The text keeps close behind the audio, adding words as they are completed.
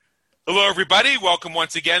Hello, everybody. Welcome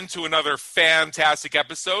once again to another fantastic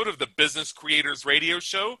episode of the Business Creators Radio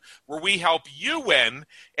Show, where we help you win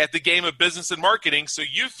at the game of business and marketing so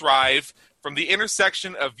you thrive from the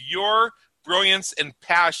intersection of your brilliance and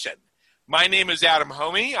passion. My name is Adam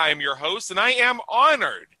Homey. I am your host, and I am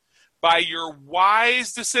honored by your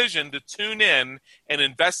wise decision to tune in and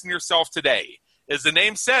invest in yourself today. As the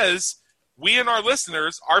name says, we and our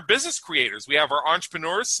listeners are business creators. We have our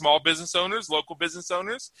entrepreneurs, small business owners, local business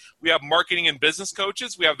owners. We have marketing and business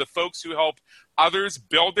coaches. We have the folks who help others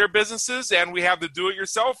build their businesses. And we have the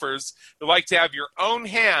do-it-yourselfers who like to have your own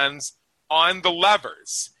hands on the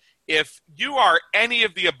levers. If you are any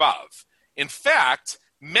of the above, in fact,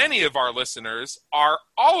 many of our listeners are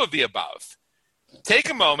all of the above, take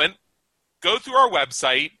a moment, go through our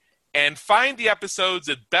website, and find the episodes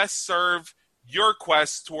that best serve your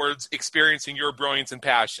quest towards experiencing your brilliance and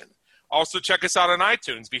passion. Also, check us out on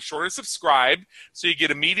iTunes. Be sure to subscribe so you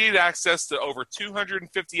get immediate access to over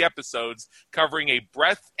 250 episodes covering a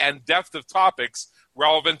breadth and depth of topics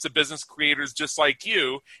relevant to business creators just like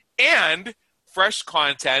you, and fresh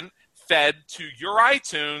content fed to your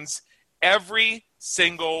iTunes every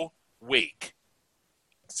single week.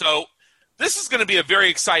 So this is going to be a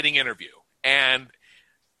very exciting interview. And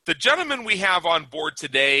the gentleman we have on board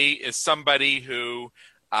today is somebody who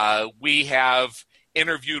we have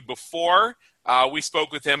interviewed before. We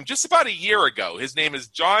spoke with him just about a year ago. His name is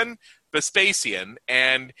John Vespasian,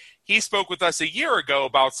 and he spoke with us a year ago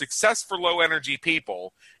about success for low-energy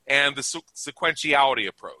people and the sequentiality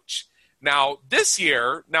approach. Now, this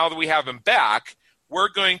year, now that we have him back, we're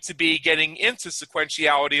going to be getting into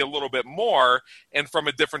sequentiality a little bit more and from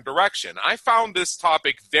a different direction. I found this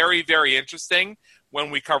topic very, very interesting when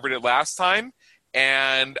we covered it last time,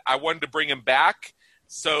 and I wanted to bring him back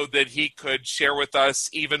so that he could share with us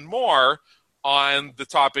even more on the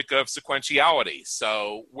topic of sequentiality.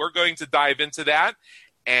 So we're going to dive into that,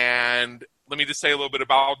 and let me just say a little bit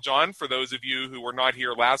about John for those of you who were not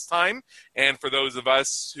here last time, and for those of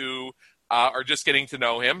us who are just getting to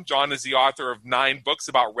know him. John is the author of 9 books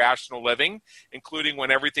about rational living, including When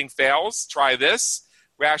Everything Fails, Try This,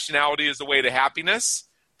 Rationality is the Way to Happiness,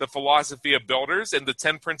 The Philosophy of Builders, and the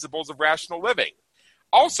 10 Principles of Rational Living.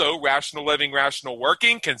 Also, Rational Living, Rational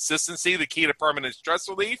Working, Consistency, the Key to Permanent Stress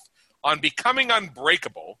Relief, On Becoming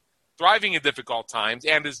Unbreakable, Thriving in Difficult Times,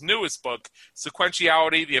 and his newest book,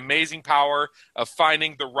 Sequentiality, The Amazing Power of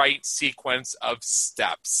Finding the Right Sequence of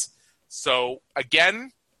Steps. So,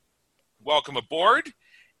 again, welcome aboard,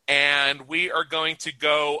 and we are going to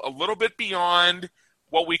go a little bit beyond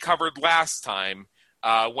what we covered last time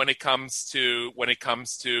when it comes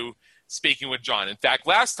to speaking with John. In fact,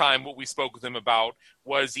 last time what we spoke with him about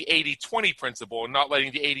was the 80-20 principle and not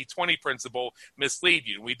letting the 80-20 principle mislead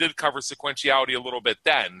you. We did cover sequentiality a little bit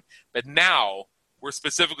then, but now we're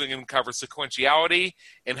specifically going to cover sequentiality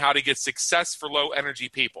and how to get success for low-energy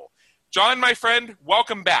people. John, my friend,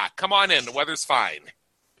 welcome back. Come on in. The weather's fine.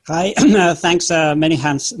 Hi. Thanks. Many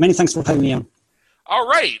thanks for having me on. All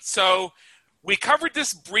right. So we covered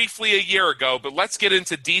this briefly a year ago, but let's get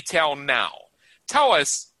into detail now. Tell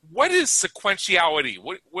us, what is sequentiality?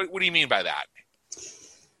 What do you mean by that?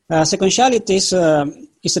 Sequentiality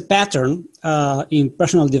is a pattern in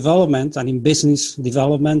personal development and in business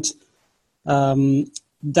development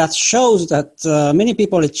that shows that many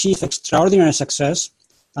people achieve extraordinary success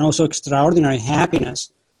and also extraordinary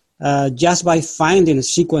happiness just by finding a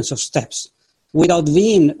sequence of steps without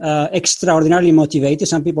being extraordinarily motivated.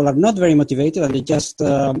 Some people are not very motivated, and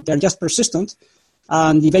they're just persistent,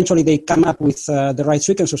 and eventually they come up with the right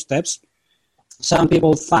sequence of steps. Some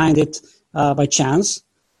people find it by chance,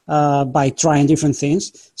 by trying different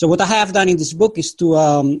things. So what I have done in this book is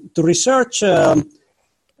to research a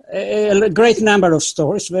great number of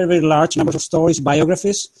stories, very, very large numbers of stories,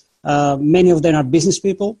 biographies. Many of them are business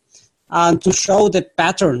people, and to show the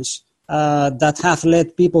patterns that have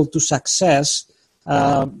led people to success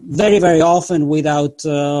very, very often without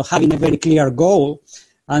having a very clear goal.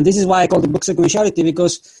 And this is why I call the book Sequentiality,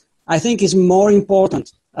 because I think it's more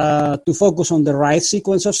important to focus on the right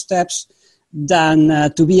sequence of steps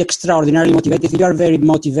than to be extraordinarily motivated. If you are very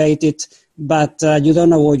motivated, but you don't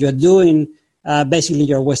know what you're doing, basically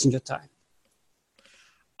you're wasting your time.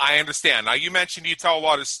 I understand. Now, you mentioned you tell a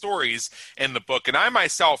lot of stories in the book, and I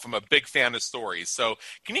myself am a big fan of stories. So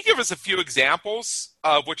can you give us a few examples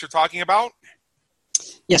of what you're talking about?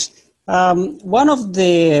 Yes. One of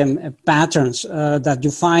the patterns that you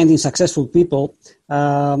find in successful people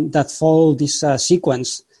that follow this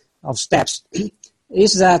sequence of steps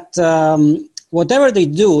is that whatever they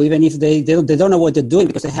do, even if they don't know what they're doing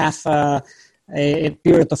because they have a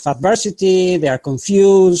period of adversity, they are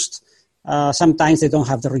confused, Sometimes they don't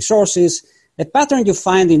have the resources. A pattern you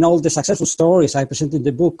find in all the successful stories I present in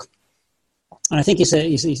the book, and I think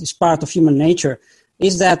is part of human nature,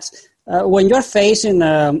 is that when you're facing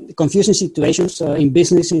confusing situations in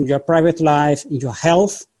business, in your private life, in your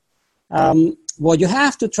health, what you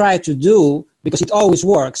have to try to do, because it always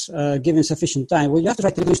works, given sufficient time, what you have to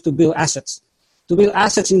try to do is to build assets. To build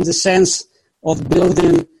assets in the sense of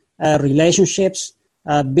building relationships,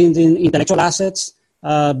 building intellectual assets,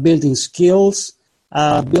 building skills,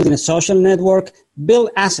 building a social network, build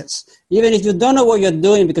assets. Even if you don't know what you're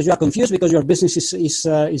doing because you are confused, because your business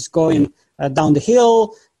is going down the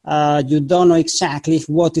hill, you don't know exactly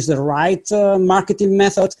what is the right marketing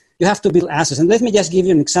method, you have to build assets. And let me just give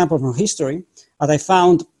you an example from history that I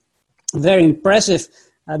found very impressive,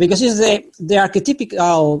 because he's the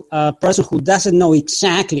archetypical person who doesn't know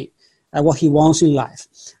exactly what he wants in life.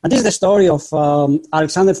 And this is the story of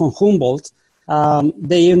Alexander von Humboldt.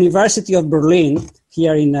 The University of Berlin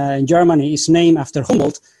here in Germany is named after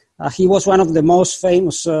Humboldt. He was one of the most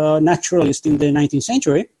famous naturalists in the 19th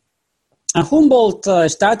century. And Humboldt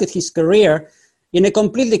started his career in a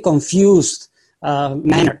completely confused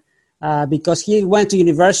manner because he went to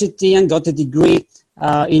university and got a degree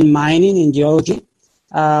in mining, in geology.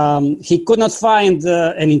 He could not find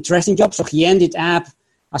an interesting job, so he ended up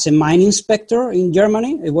as a mine inspector in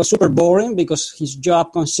Germany. It was super boring because his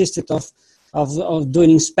job consisted of doing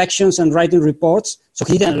inspections and writing reports. So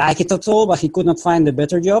he didn't like it at all, but he could not find a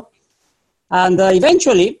better job. And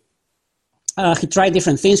eventually, he tried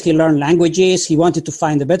different things. He learned languages. He wanted to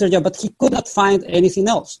find a better job, but he could not find anything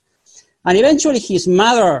else. And eventually, his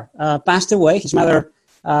mother passed away. His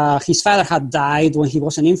father had died when he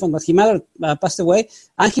was an infant, but his mother passed away,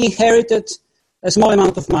 and he inherited a small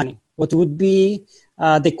amount of money, what would be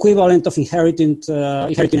the equivalent of inheriting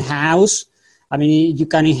a house. I mean, you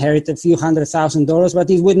can inherit a few $100,000, but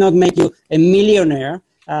it would not make you a millionaire.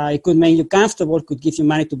 It could make you comfortable, it could give you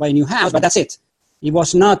money to buy a new house, but that's it. He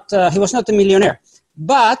was not a millionaire.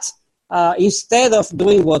 But instead of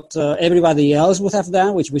doing what everybody else would have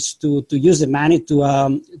done, which was to use the money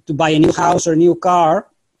to buy a new house or a new car,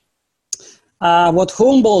 what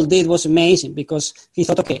Humboldt did was amazing, because he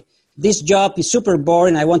thought, okay, this job is super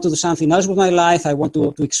boring. I want to do something else with my life. I want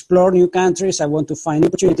to explore new countries. I want to find new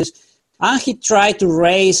opportunities. And he tried to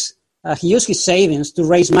he used his savings to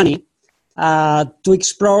raise money to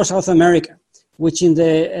explore South America, which in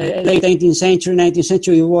the late 18th century, 19th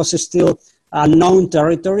century, was still unknown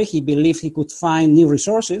territory. He believed he could find new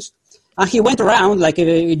resources. And he went around, like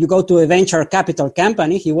if you go to a venture capital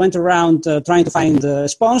company, he went around trying to find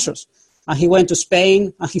sponsors. And he went to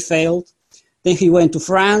Spain, and he failed. Then he went to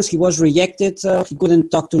France. He was rejected. He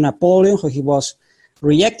couldn't talk to Napoleon, so he was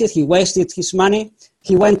rejected. He wasted his money.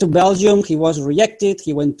 He went to Belgium. He was rejected.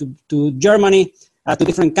 He went to Germany, to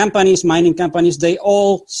different companies, mining companies. They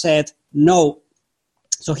all said no.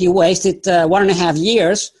 So he wasted 1.5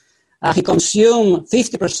 years. He consumed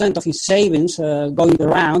 50% of his savings going the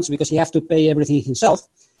rounds because he had to pay everything himself.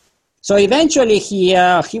 So eventually he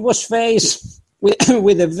was faced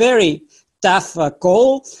with a very tough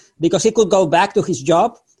call, because he could go back to his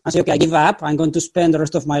job and say, okay, I give up. I'm going to spend the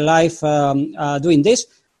rest of my life doing this.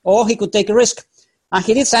 Or he could take a risk. And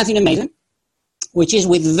he did something amazing, which is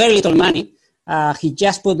with very little money. He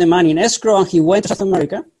just put the money in escrow, and he went to South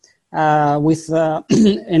America with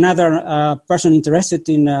another person interested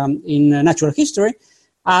in natural history.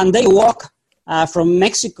 And they walk from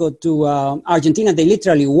Mexico to Argentina. They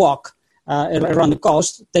literally walk around the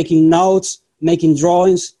coast, taking notes, making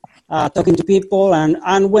drawings, talking to people.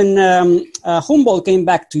 And when Humboldt came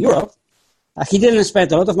back to Europe, he didn't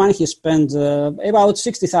spend a lot of money. He spent about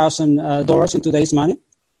 $60,000 in today's money.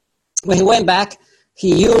 When he went back,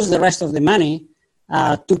 he used the rest of the money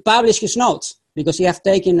to publish his notes, because he had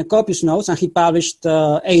taken copious notes, and he published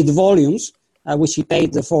 8 volumes, which he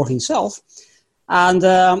paid for himself. And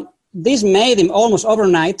this made him almost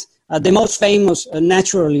overnight the most famous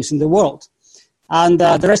naturalist in the world. And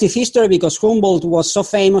the rest is history, because Humboldt was so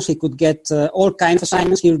famous, he could get all kinds of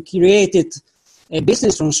assignments. He created a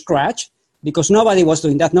business from scratch, because nobody was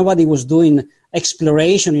doing that. Nobody was doing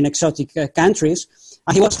exploration in exotic countries.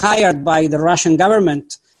 And he was hired by the Russian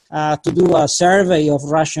government to do a survey of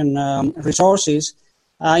Russian resources.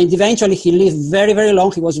 And eventually he lived very, very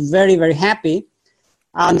long. He was very, very happy.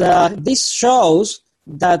 And this shows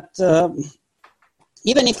that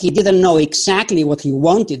even if he didn't know exactly what he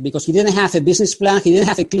wanted, because he didn't have a business plan, he didn't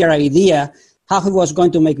have a clear idea how he was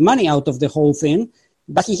going to make money out of the whole thing,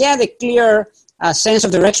 but he had a clear sense of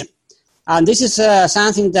direction. And this is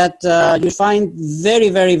something that you find very,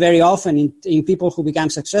 very, very often in people who become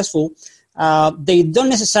successful. They don't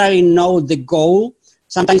necessarily know the goal.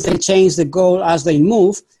 Sometimes they change the goal as they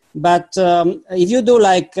move. But if you do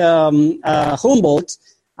like Humboldt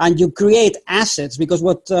and you create assets, because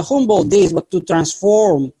what Humboldt did was to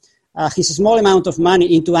transform his small amount of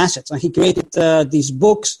money into assets. And he created these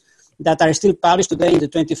books that are still published today in the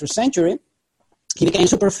 21st century. He became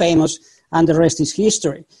super famous, and the rest is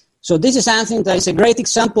history. So this is something that is a great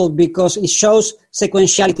example because it shows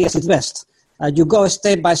sequentiality at its best. You go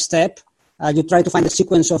step by step. You try to find a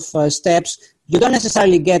sequence of steps. You don't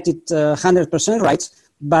necessarily get it 100% right,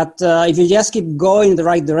 but if you just keep going in the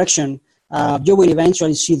right direction, you will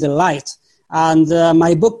eventually see the light. And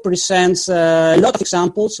my book presents a lot of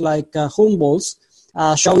examples like Humboldt's,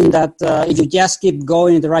 showing that if you just keep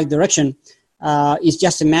going in the right direction, it's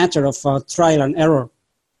just a matter of trial and error.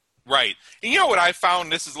 Right. And you know what I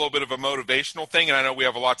found, this is a little bit of a motivational thing, and I know we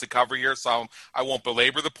have a lot to cover here, so I won't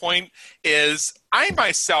belabor the point, is I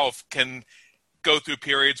myself can go through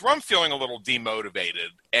periods where I'm feeling a little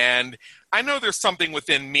demotivated. And I know there's something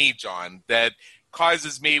within me, John, that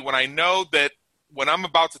causes me, when I know that when I'm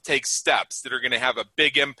about to take steps that are going to have a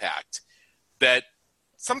big impact, that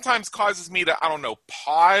sometimes causes me to,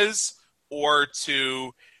 pause or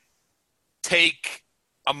to take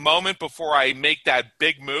a moment before I make that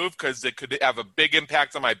big move, because it could have a big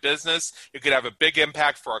impact on my business. It could have a big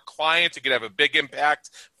impact for a client. It could have a big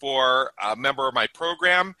impact for a member of my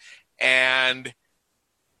program. And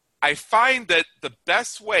I find that the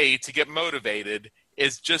best way to get motivated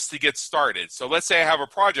is just to get started. So let's say I have a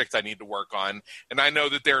project I need to work on, and I know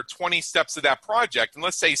that there are 20 steps to that project. And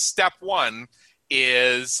let's say step 1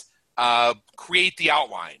 is create the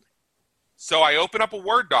outline. So I open up a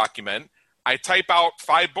Word document. I type out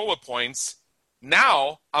 5 bullet points.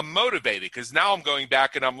 Now I'm motivated because now I'm going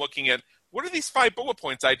back and I'm looking at, what are these 5 bullet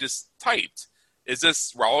points I just typed? Is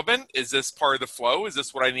this relevant? Is this part of the flow? Is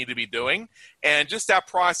this what I need to be doing? And just that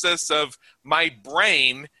process of my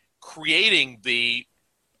brain creating the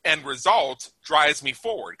end result drives me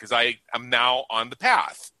forward because I am now on the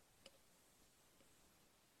path.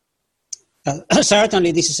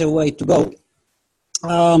 Certainly, this is a way to go.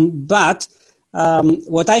 But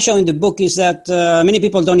what I show in the book is that many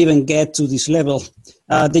people don't even get to this level.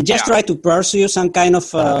 They just try to pursue some kind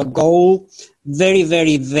of goal, very,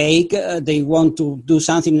 very vague. They want to do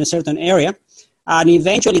something in a certain area. And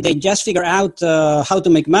eventually they just figure out how to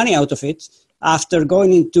make money out of it after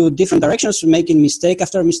going into different directions, making mistake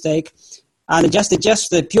after mistake. And just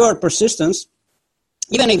the pure persistence,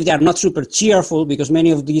 even if they are not super cheerful, because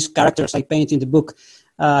many of these characters I paint in the book,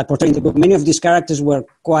 portray in the book, many of these characters were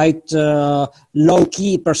quite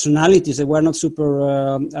low-key personalities. They were not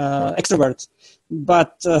super extroverts.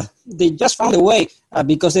 But they just found a way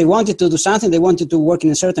because they wanted to do something. They wanted to work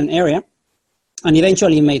in a certain area and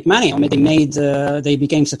eventually made money. They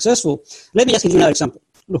became successful. Let me just give you another example.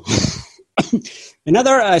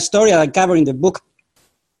 Another story I cover in the book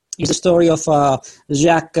is the story of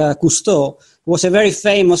Jacques Cousteau, who was a very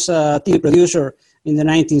famous TV producer in the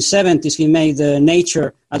 1970s. He made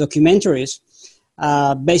nature documentaries,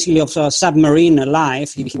 basically of submarine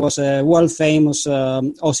life. He was a world-famous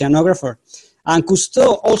oceanographer. And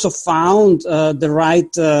Cousteau also found the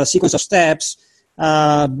right sequence of steps,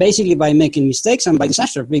 basically by making mistakes and by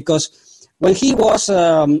disaster, because when he was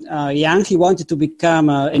young, he wanted to become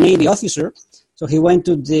a Navy officer. So he went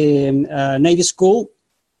to the Navy school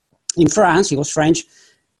in France. He was French.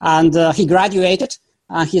 And he graduated.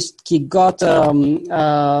 He got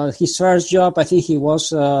his first job. I think he was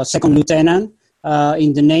second lieutenant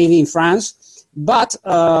in the Navy in France. But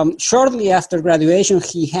shortly after graduation,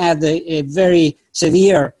 he had a very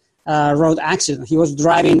severe road accident. He was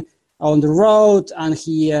driving on the road, and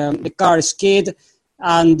the car skid,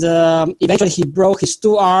 and eventually he broke his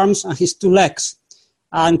 2 arms and his 2 legs.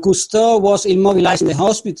 And Cousteau was immobilized in the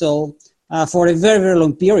hospital for a very, very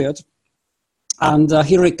long period. And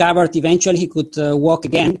he recovered. Eventually, he could walk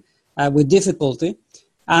again with difficulty.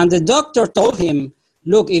 And the doctor told him,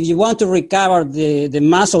 look, if you want to recover the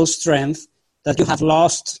muscle strength that you have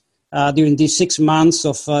lost during these 6 months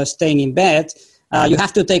of staying in bed, you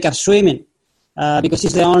have to take up swimming because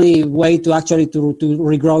it's the only way to actually to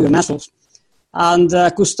regrow your muscles. And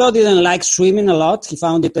Cousteau didn't like swimming a lot. He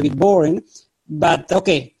found it a bit boring. But,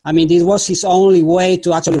 this was his only way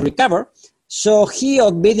to actually recover. So he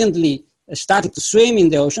obediently started to swim in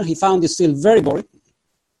the ocean. He found it still very boring.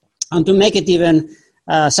 And to make it even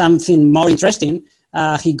something more interesting,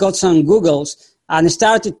 he got some goggles and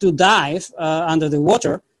started to dive under the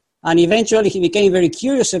water. And eventually he became very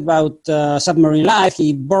curious about submarine life.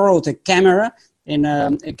 He borrowed a camera,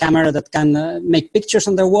 a camera that can make pictures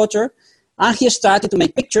underwater. And he started to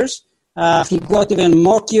make pictures. he got even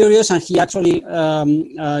more curious, and he actually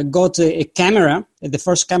got a camera. The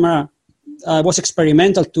first camera was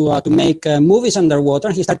experimental to make movies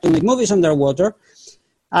underwater. He started to make movies underwater.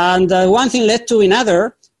 And one thing led to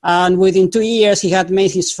another. And within 2 years, he had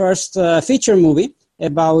made his first feature movie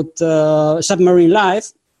about submarine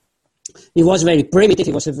life. It was very primitive.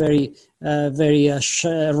 It was a very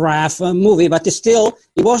rough movie, but still,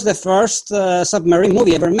 it was the first submarine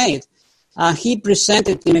movie ever made. He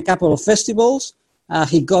presented in a couple of festivals.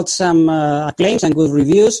 He got some acclaims and good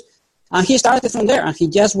reviews. And he started from there. And he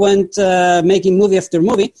just went making movie after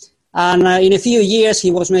movie. And in a few years, he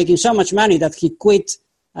was making so much money that he quit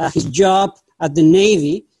his job at the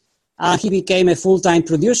Navy. He became a full-time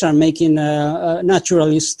producer, making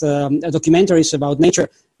naturalist documentaries about nature,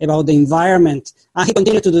 about the environment. And he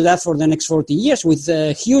continued to do that for the next 40 years with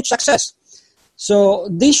huge success. So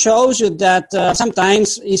this shows you that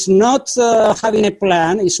sometimes it's not having a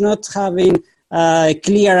plan, it's not having a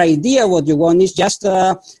clear idea what you want. It's just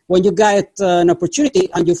when you get an opportunity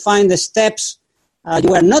and you find the steps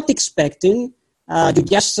you are not expecting, you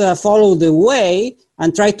just follow the way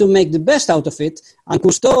and try to make the best out of it. And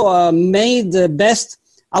Cousteau made the best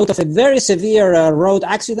out of a very severe road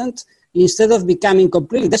accident. Instead of becoming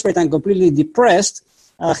completely desperate and completely depressed,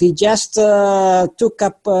 he just took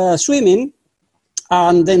up swimming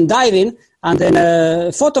and then diving and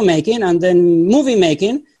then photo making and then movie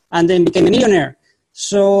making and then became a millionaire.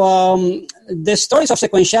 So the stories of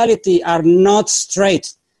sequentiality are not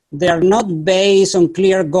straight. They are not based on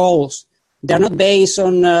clear goals. They are not based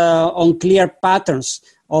on clear patterns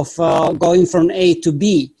of going from A to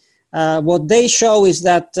B. What they show is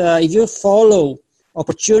that if you follow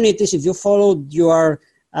opportunities, if you follow your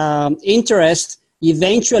interest,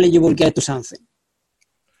 eventually you will get to something.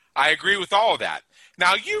 I agree with all of that.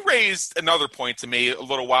 Now, you raised another point to me a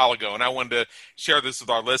little while ago, and I wanted to share this with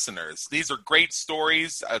our listeners. These are great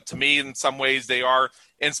stories. To me, in some ways, they are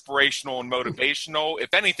inspirational and motivational.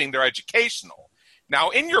 If anything, they're educational. Now,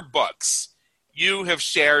 in your books, you have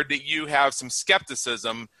shared that you have some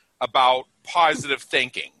skepticism about positive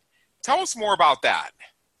thinking. Tell us more about that.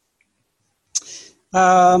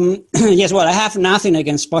 Yes, well, I have nothing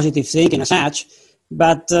against positive thinking as such,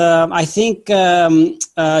 but I think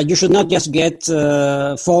you should not just get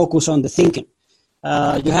focused on the thinking.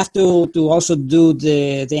 You have to also do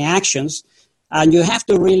the actions, and you have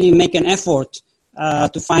to really make an effort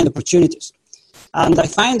to find opportunities. And I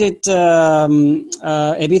find it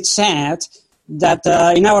a bit sad that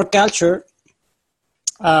in our culture,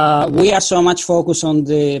 we are so much focused on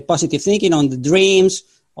the positive thinking, on the dreams,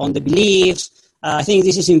 on the beliefs. I think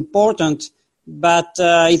this is important, but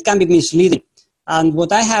it can be misleading. And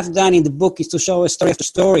what I have done in the book is to show a story after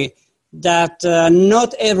story that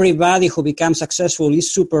not everybody who becomes successful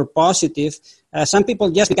is super positive. Some people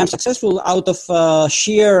just become successful out of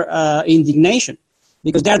sheer indignation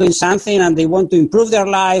because they're doing something and they want to improve their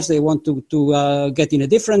lives. They want to get in a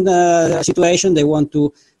different situation. They want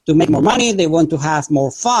to make more money. They want to have more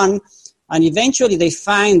fun. And eventually they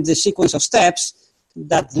find the sequence of steps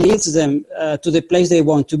that leads them to the place they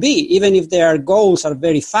want to be, even if their goals are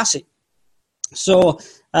very fuzzy. So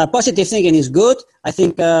positive thinking is good. I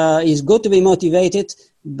think it's good to be motivated,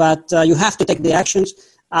 but you have to take the actions.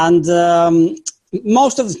 And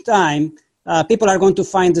most of the time, people are going to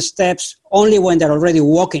find the steps only when they're already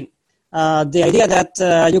walking. The idea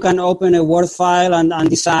that you can open a Word file and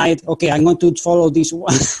decide, okay, I'm going to follow these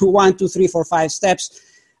 1, 2, 3, 4, 5 steps.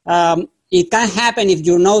 It can happen if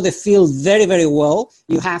you know the field very, very well.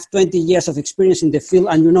 You have 20 years of experience in the field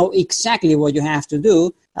and you know exactly what you have to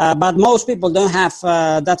do. But most people don't have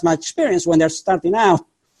that much experience when they're starting out.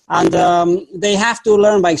 And they have to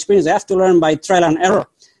learn by experience. They have to learn by trial and error.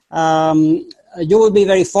 You will be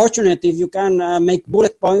very fortunate if you can make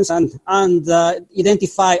bullet points and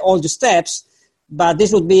identify all the steps. But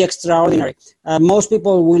this would be extraordinary. Most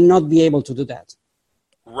people will not be able to do that.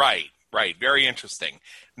 Right. Very interesting.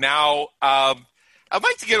 Now, I'd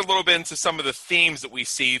like to get a little bit into some of the themes that we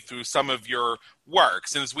see through some of your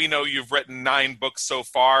works. And as we know, you've written 9 books so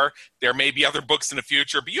far. There may be other books in the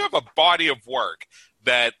future, but you have a body of work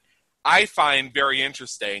that I find very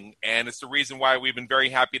interesting. And it's the reason why we've been very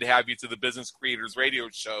happy to have you to the Business Creators Radio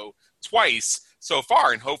Show twice so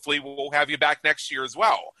far. And hopefully we'll have you back next year as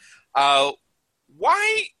well. One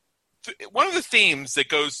of the themes that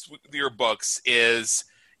goes with your books is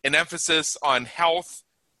an emphasis on health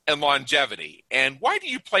and longevity. And why do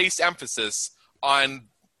you place emphasis on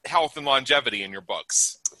health and longevity in your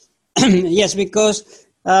books? Yes, because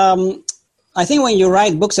I think when you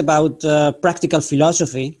write books about practical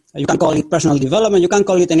philosophy, you can call it personal development, you can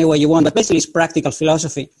call it any way you want, but basically it's practical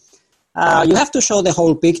philosophy. You have to show the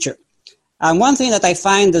whole picture. And one thing that I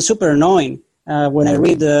find super annoying when I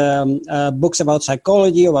read books about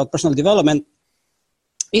psychology, about personal development,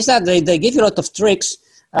 is that they give you a lot of tricks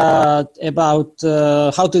about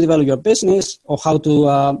how to develop your business or how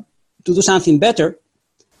to do something better.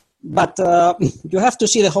 But you have to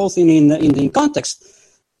see the whole thing in context.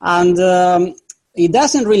 And it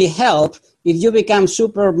doesn't really help if you become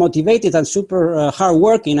super motivated and super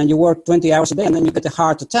hardworking and you work 20 hours a day and then you get a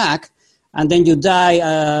heart attack and then you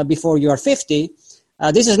die before you are 50.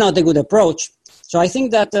 This is not a good approach. So I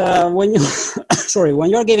think that when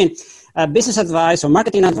you're giving business advice or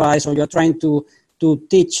marketing advice, or you're trying to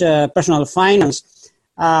teach personal finance,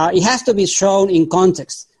 it has to be shown in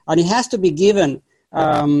context, and it has to be given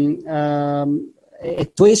a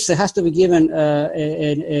twist. It has to be given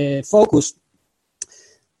a focus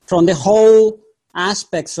from the whole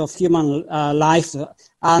aspects of human life.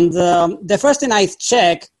 And the first thing I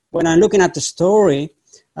check when I'm looking at the story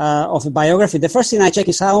of a biography, the first thing I check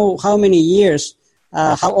is how many years,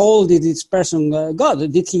 how old did this person go?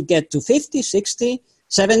 Did he get to 50, 60,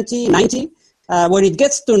 70, 90? When it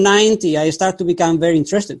gets to 90, I start to become very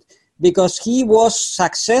interested, because he was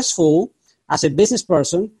successful as a business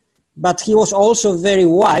person, but he was also very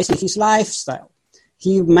wise in his lifestyle.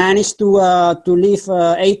 He managed to live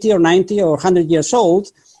 80 or 90 or 100 years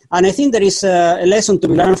old, and I think there is a lesson to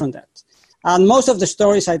be learned from that. And most of the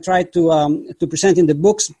stories I try to present in my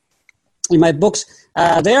books,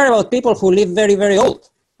 they are about people who live very, very old.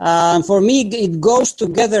 For me, it goes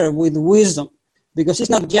together with wisdom, because it's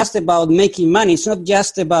not just about making money. It's not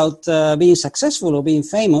just about being successful or being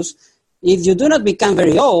famous. If you do not become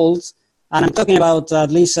very old, and I'm talking about at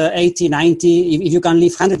least 80, 90, if you can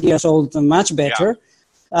live 100 years old, much better.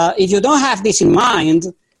 Yeah. If you don't have this in mind,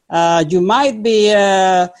 you might be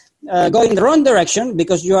going in the wrong direction,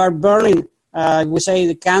 because you are burning, we say,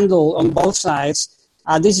 the candle on both sides.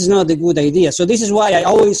 This is not a good idea. So this is why I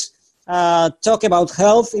always talk about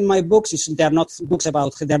health in my books. They're not books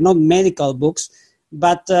about, they're not medical books,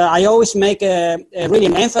 but I always make really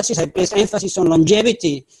an emphasis. I place emphasis on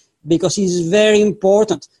longevity, because it's very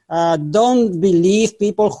important. Don't believe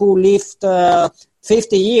people who lived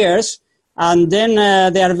 50 years and then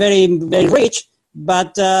they are very, very rich,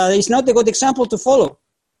 but it's not a good example to follow.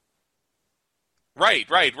 Right.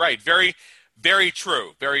 Very, very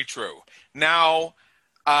true. Very true. Now,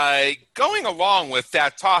 going along with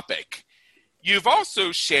that topic, you've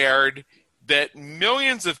also shared that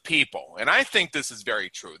millions of people, and I think this is very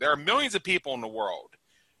true, there are millions of people in the world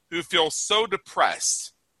who feel so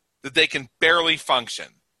depressed that they can barely function.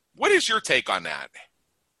 What is your take on that?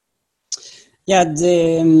 Yeah,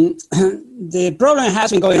 the problem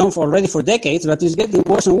has been going on already for decades, but it's getting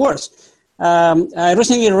worse and worse. I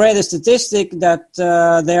recently read a statistic that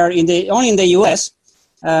only in the U.S.,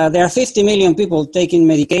 there are 50 million people taking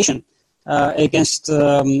medication against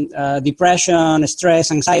depression,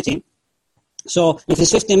 stress, anxiety. So if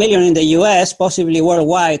it's 50 million in the U.S., possibly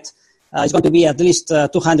worldwide, it's going to be at least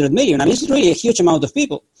 200 million. I mean, it's really a huge amount of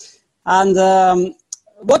people. And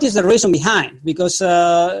what is the reason behind? Because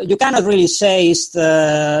you cannot really say it's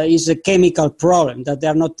a chemical problem, that they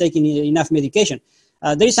are not taking enough medication.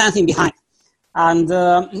 There is something behind. And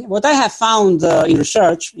what I have found in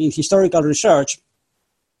research, in historical research,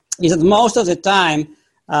 is that most of the time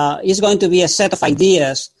it's going to be a set of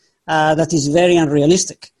ideas that is very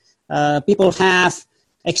unrealistic. People have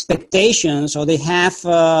expectations, or they have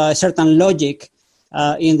a certain logic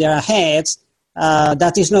in their heads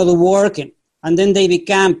that is not working. And then they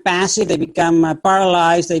become passive, they become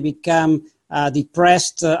paralyzed, they become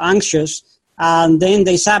depressed, anxious, and then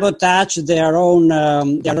they sabotage their own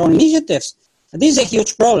initiatives. This is a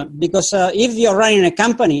huge problem, because if you're running a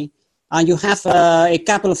company and you have a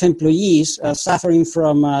couple of employees suffering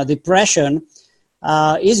from depression,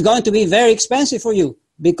 it's going to be very expensive for you,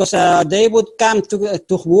 because they would come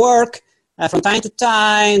to work from time to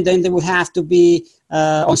time, then they will have to be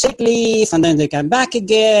on sick leave, and then they come back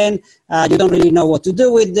again. You don't really know what to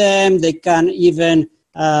do with them. They can even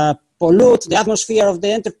pollute the atmosphere of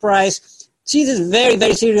the enterprise. See, this is a very,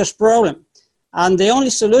 very serious problem. And the only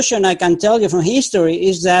solution I can tell you from history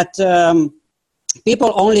is that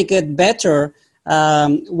people only get better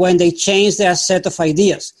when they change their set of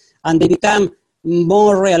ideas and they become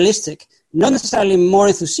more realistic. Not necessarily more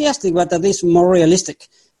enthusiastic, but at least more realistic.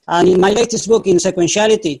 And in my latest book, in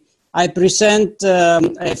Sequentiality, I present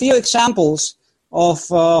a few examples of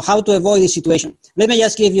how to avoid this situation. Let me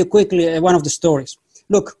just give you quickly one of the stories.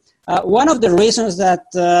 Look, one of the reasons that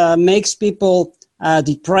makes people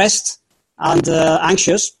depressed and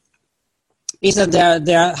anxious is that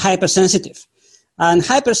they are hypersensitive. And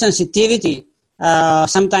hypersensitivity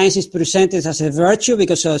Sometimes it's presented as a virtue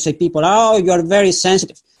because say people, oh, you are very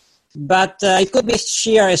sensitive. But it could be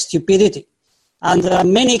sheer stupidity. And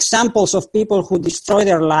many examples of people who destroy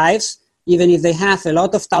their lives, even if they have a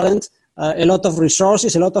lot of talent, a lot of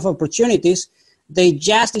resources, a lot of opportunities, they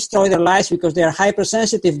just destroy their lives because they are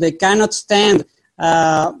hypersensitive. They cannot stand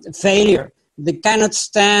failure. They cannot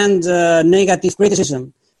stand negative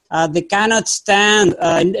criticism. They cannot stand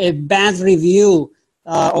a bad review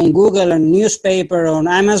on Google and newspaper on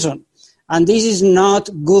Amazon. And this is not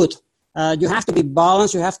good. You have to be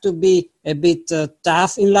balanced. You have to be a bit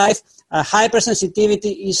tough in life.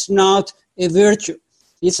 Hypersensitivity is not a virtue.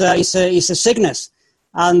 It's a sickness.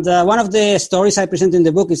 And one of the stories I present in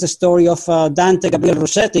the book is the story of Dante Gabriel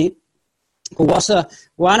Rossetti, who was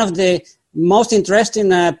one of the most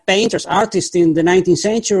interesting painters, artists in the 19th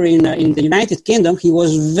century in the United Kingdom. He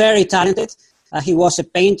was very talented. He was a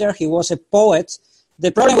painter. He was a poet.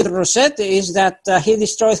 The problem with Rossetti is that he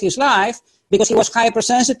destroyed his life because he was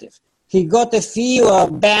hypersensitive. He got a few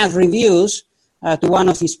bad reviews to one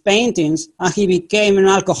of his paintings, and he became an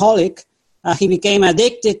alcoholic. He became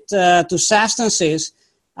addicted to substances,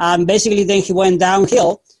 and basically then he went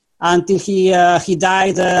downhill until he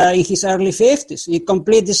died in his early 50s. A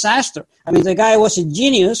complete disaster. I mean, the guy was a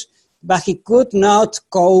genius, but he could not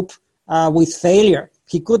cope with failure.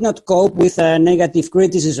 He could not cope with negative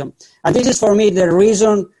criticism. And this is, for me, the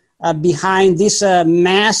reason behind this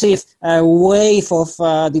massive wave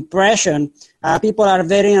of depression. People are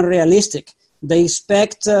very unrealistic. They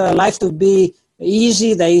expect life to be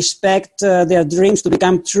easy. They expect their dreams to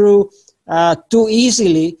become true too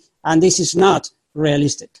easily, and this is not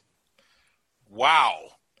realistic. Wow.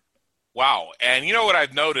 And you know what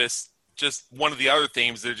I've noticed, just one of the other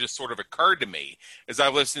themes that just sort of occurred to me as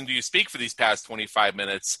I've listened to you speak for these past 25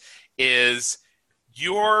 minutes is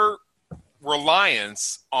your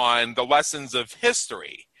reliance on the lessons of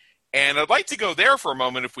history. And I'd like to go there for a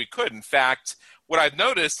moment if we could. In fact, what I've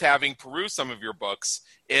noticed, having perused some of your books,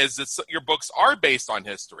 is that your books are based on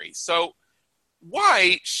history. So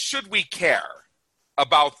why should we care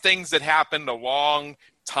about things that happened a long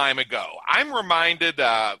time ago? I'm reminded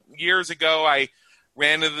years ago, I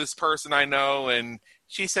ran into this person I know, and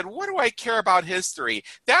she said, what do I care about history?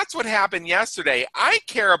 That's what happened yesterday. I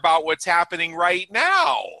care about what's happening right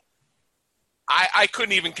now. I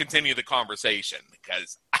couldn't even continue the conversation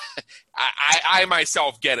because I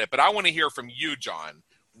myself get it, but I want to hear from you, John.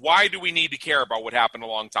 Why do we need to care about what happened a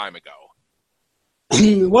long time ago?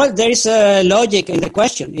 Well, there is a logic in the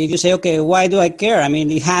question. If you say, okay, why do I care? I mean,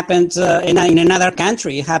 it happened in another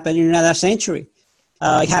country. It happened in another century.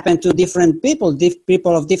 It happened to different people.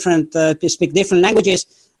 People of different, speak different languages,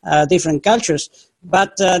 different cultures.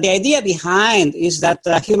 But the idea behind is that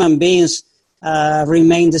human beings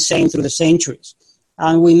remain the same through the centuries.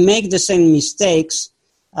 And we make the same mistakes.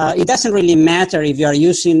 It doesn't really matter if you are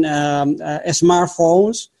using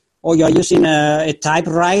smartphones or you are using a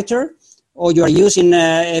typewriter or you are using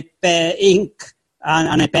ink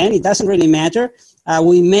and a pen. It doesn't really matter.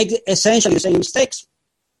 We make essentially the same mistakes.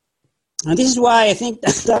 And this is why I think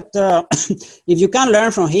that if you can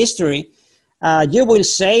learn from history, you will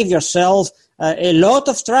save yourself a lot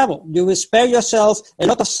of trouble. You will spare yourself a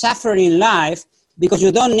lot of suffering in life because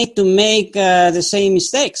you don't need to make the same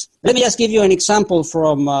mistakes. Let me just give you an example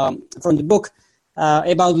from the book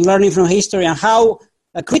about learning from history and how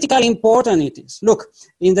critically important it is. Look,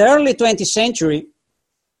 in the early 20th century,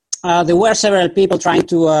 there were several people trying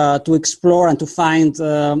to explore and to find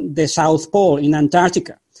the South Pole in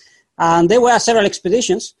Antarctica. And there were several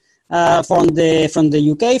expeditions from the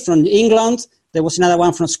UK, from England. There was another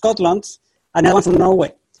one from Scotland, another one from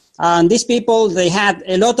Norway. And these people, they had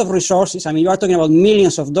a lot of resources. I mean, you are talking about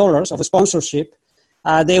millions of dollars of sponsorship.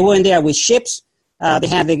 They went there with ships. They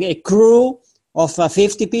had a crew of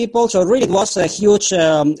 50 people. So really it was a huge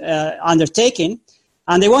undertaking.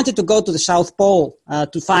 And they wanted to go to the South Pole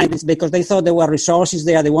to find it because they thought there were resources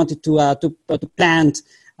there. They wanted to plant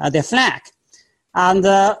their flag. And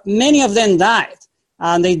many of them died.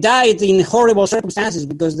 And they died in horrible circumstances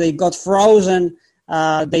because they got frozen.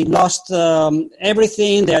 They lost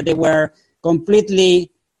everything. They were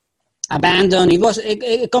completely abandoned. It was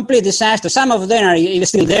a complete disaster. Some of them are even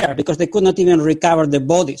still there because they could not even recover the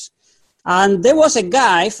bodies. And there was a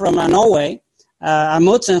guy from Norway,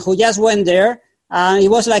 Amundsen, who just went there. And it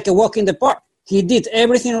was like a walk in the park. He did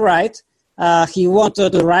everything right. He went to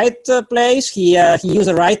the right place. He used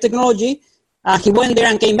the right technology. He went there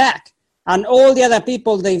and came back. And all the other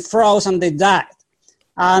people, they froze and they died.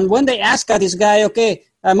 And when they asked this guy, okay,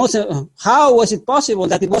 Amundsen, how was it possible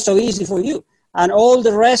that it was so easy for you? And all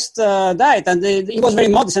the rest died. And he was very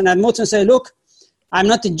modest. And Amundsen said, look, I'm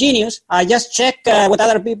not a genius. I just check what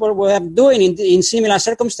other people were doing in similar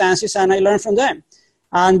circumstances, and I learn from them.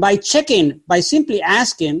 And by simply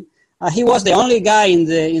asking, he was the only guy in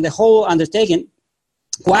the whole undertaking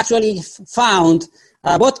who actually found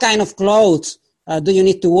what kind of clothes do you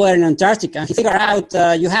need to wear in Antarctica. He figured out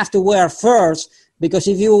you have to wear furs, because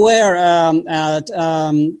if you wear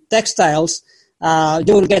textiles,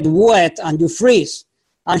 you will get wet and you freeze.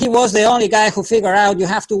 And he was the only guy who figured out you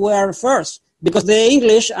have to wear furs, because the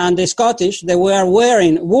English and the Scottish, they were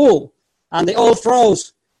wearing wool, and they all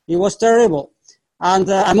froze. It was terrible. And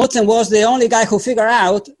Amundsen was the only guy who figured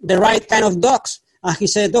out the right kind of dogs. And he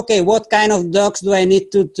said, okay, what kind of dogs do I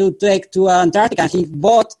need to take to Antarctica? And he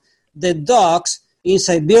bought the dogs in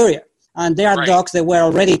Siberia. And there are dogs that were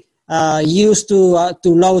already used to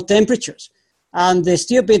low temperatures. And the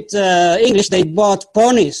stupid English, they bought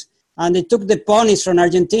ponies. And they took the ponies from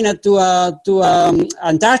Argentina to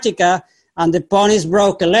Antarctica, and the ponies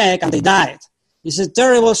broke a leg and they died. It's a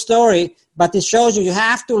terrible story, but it shows you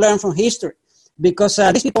have to learn from history, because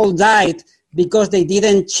these people died because they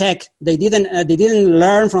didn't check, they didn't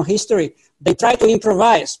learn from history. They tried to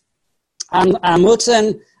improvise. And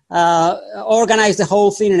Amundsen organized the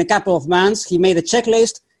whole thing in a couple of months. He made a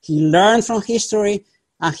checklist, he learned from history,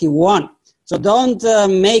 and he won. So don't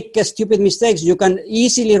make stupid mistakes. You can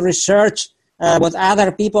easily research what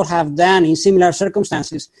other people have done in similar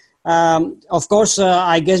circumstances. Of course,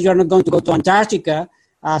 I guess you're not going to go to Antarctica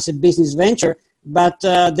as a business venture, but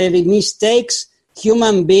the mistakes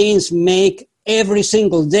human beings make every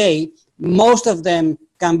single day, most of them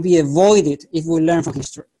can be avoided if we learn from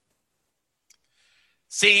history.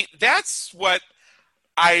 See, that's what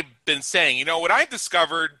I've been saying. You know, what I've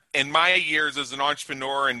discovered in my years as an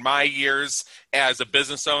entrepreneur, in my years as a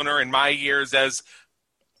business owner, in my years as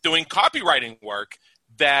doing copywriting work,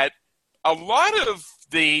 that a lot of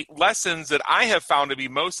the lessons that I have found to be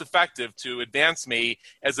most effective to advance me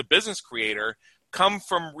as a business creator come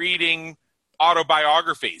from reading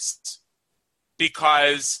autobiographies,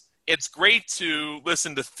 because it's great to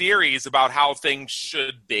listen to theories about how things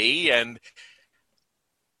should be and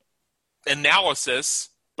analysis,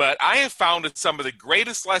 but I have found that some of the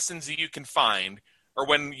greatest lessons that you can find are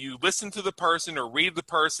when you listen to the person or read the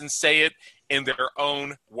person say it in their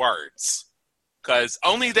own words, because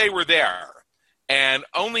only they were there, and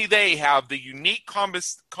only they have the unique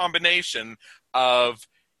combination of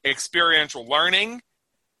experiential learning,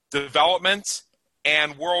 development,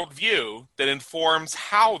 and worldview that informs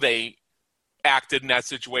how they acted in that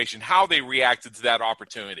situation, how they reacted to that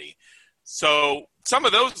opportunity. So some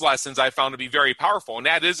of those lessons I found to be very powerful, and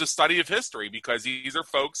that is a study of history, because these are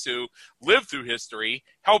folks who lived through history,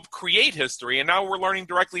 helped create history, and now we're learning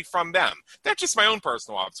directly from them. That's just my own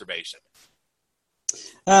personal observation.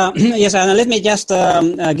 Yes, and let me just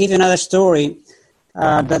give you another story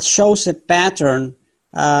that shows a pattern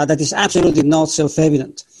that is absolutely not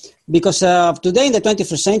self-evident. Because today in the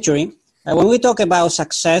 21st century, when we talk about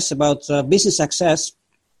success, about business success,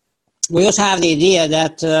 we also have the idea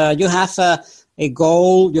that you have a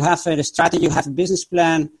goal, you have a strategy, you have a business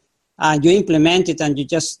plan, and you implement it, and you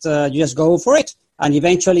just go for it, and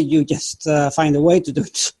eventually you just find a way to do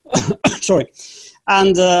it. Sorry,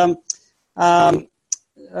 and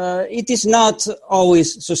it is not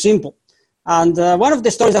always so simple. And one of the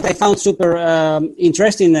stories that I found super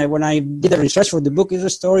interesting when I did the research for the book is the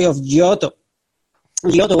story of Giotto.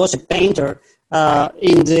 Giotto was a painter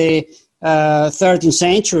in the 13th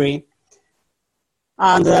century,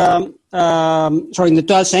 and in the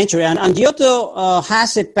 12th century. And Giotto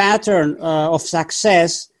has a pattern of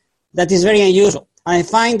success that is very unusual. I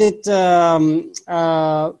find it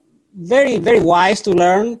very, very wise to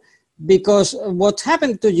learn, because what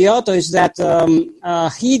happened to Giotto is that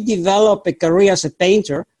he developed a career as a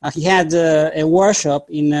painter. He had a workshop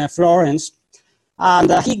in Florence,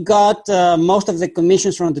 and he got most of the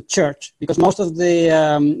commissions from the church, because most of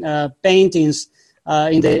the paintings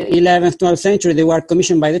in the 11th, 12th century, they were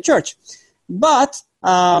commissioned by the church. But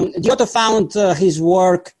Giotto found his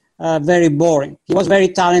work very boring. He was very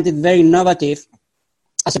talented, very innovative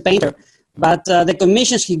as a painter, but the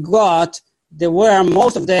commissions he got, they were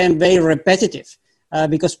most of them very repetitive,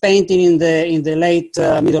 because painting in the late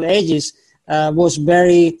Middle Ages was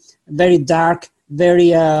very, very dark,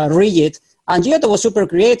 very rigid, and Giotto was super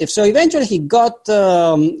creative. So eventually he got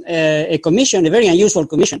a commission, a very unusual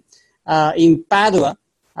commission, in Padua.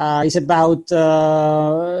 It's about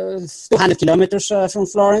 200 kilometers from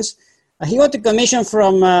Florence. He got a commission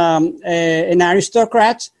from an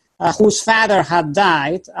aristocrat whose father had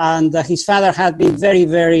died, and his father had been very,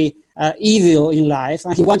 very evil in life,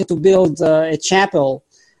 and he wanted to build a chapel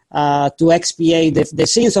to expiate the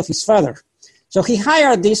sins of his father. So he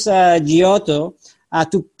hired this Giotto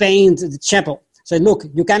to paint the chapel. So look,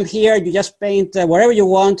 you come here, you just paint wherever you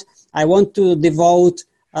want. I want to devote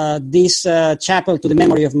this chapel to the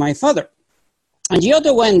memory of my father. And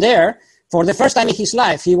Giotto went there for the first time in his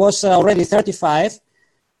life. He was already 35.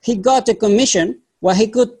 He got a commission where he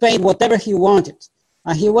could paint whatever he wanted.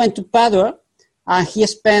 And he went to Padua, and he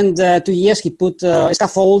spent 2 years. He put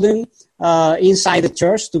scaffolding inside the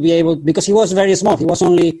church to be able, because he was very small. He was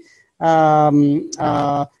only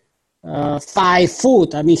 5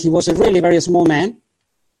 foot. I mean, he was a really very small man.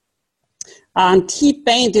 And he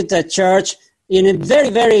painted the church in a very,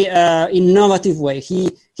 very innovative way. He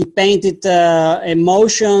painted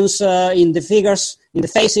emotions in the figures, in the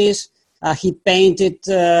faces. He painted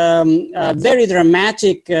very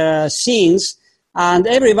dramatic scenes, and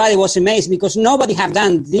everybody was amazed because nobody had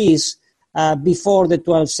done this before the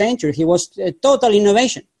 12th century. He was a total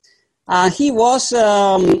innovation. He was,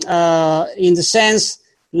 in the sense,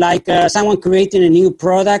 like someone creating a new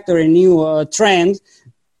product or a new trend.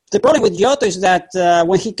 The problem with Giotto is that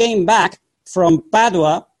when he came back from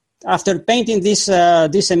Padua, after painting these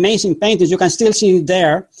amazing paintings, you can still see it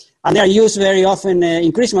there, and they are used very often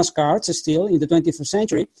in Christmas cards still in the 21st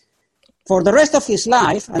century. For the rest of his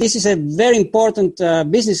life, and this is a very important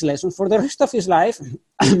business lesson, for the rest of his life,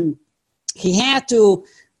 he had to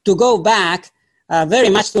go back very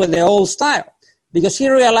much to the old style, because he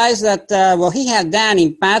realized that what he had done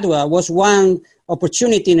in Padua was one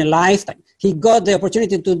opportunity in a lifetime. He got the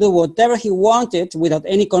opportunity to do whatever he wanted without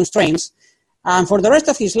any constraints. And for the rest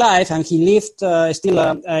of his life, and he lived still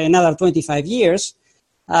another 25 years,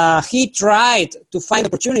 he tried to find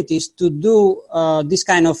opportunities to do this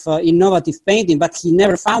kind of innovative painting, but he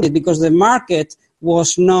never found it because the market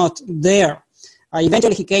was not there.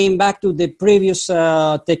 Eventually, he came back to the previous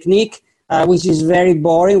technique, which is very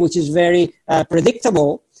boring, which is very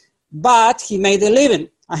predictable, but he made a living.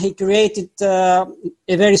 He created a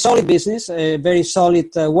very solid business, a very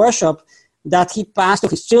solid workshop that he passed to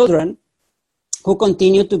his children, who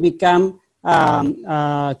continued to become,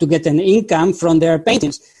 to get an income from their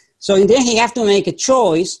paintings. So in the end, he had to make a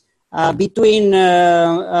choice between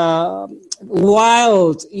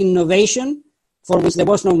wild innovation, for which there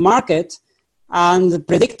was no market, and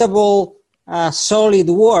predictable, solid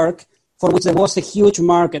work, for which there was a huge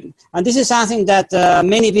market. And this is something that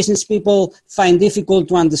many business people find difficult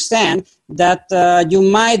to understand, that you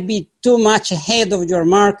might be too much ahead of your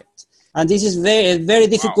market. And this is a very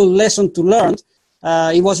difficult lesson to learn.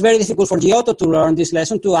 It was very difficult for Giotto to learn this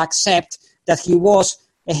lesson, to accept that he was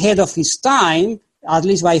ahead of his time, at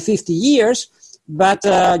least by 50 years. But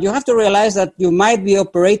you have to realize that you might be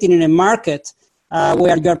operating in a market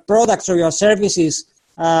where your products or your services,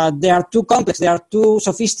 they are too complex, they are too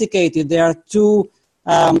sophisticated, they are too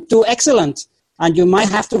excellent, and you might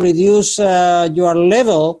have to reduce your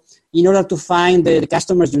level in order to find the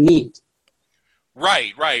customers you need.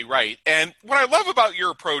 Right. And what I love about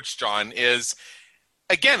your approach, John, is,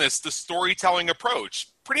 again, it's the storytelling approach.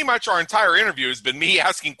 Pretty much our entire interview has been me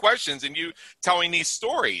asking questions and you telling these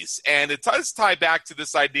stories. And it does tie back to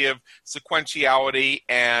this idea of sequentiality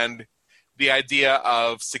and the idea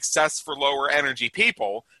of success for lower energy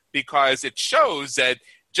people, because it shows that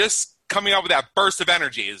just coming up with that burst of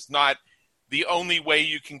energy is not the only way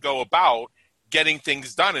you can go about getting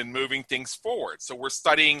things done and moving things forward. So we're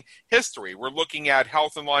studying history. We're looking at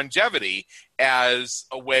health and longevity as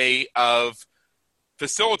a way of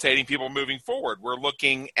facilitating people moving forward. We're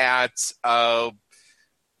looking at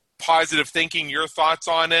positive thinking, your thoughts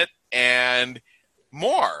on it, and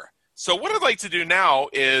more. So what I'd like to do now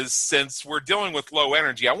is, since we're dealing with low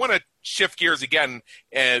energy, I want to shift gears again,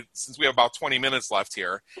 since we have about 20 minutes left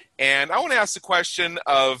here. And I want to ask the question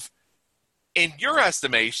of, in your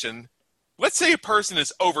estimation, let's say a person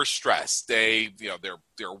is overstressed.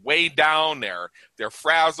 They're weighed down, they're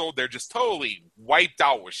frazzled, they're just totally wiped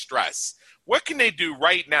out with stress. What can they do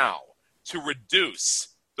right now to reduce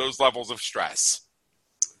those levels of stress?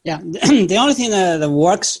 Yeah, the only thing that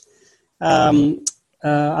works,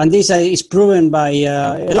 and this is proven by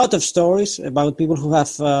a lot of stories about people who have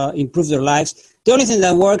improved their lives, the only thing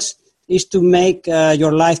that works is to make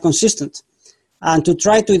your life consistent and to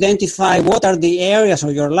try to identify what are the areas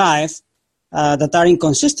of your life that are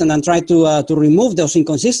inconsistent and try to remove those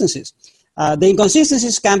inconsistencies. The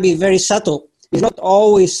inconsistencies can be very subtle. It's not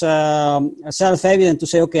always self-evident to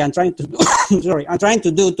say, okay, I'm trying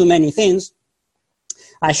to do too many things.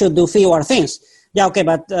 I should do fewer things. Yeah, okay,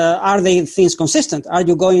 but are the things consistent? Are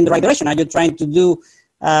you going in the right direction? Are you trying to do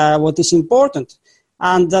what is important?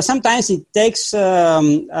 And sometimes it takes a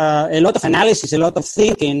lot of analysis, a lot of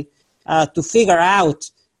thinking to figure out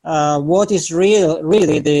what is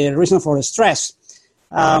really the reason for the stress.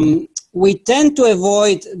 We tend to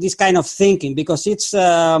avoid this kind of thinking because we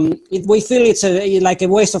feel it's like a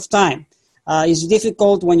waste of time. It's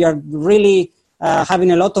difficult when you're really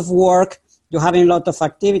having a lot of work, you're having a lot of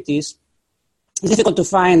activities. It's difficult to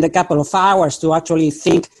find a couple of hours to actually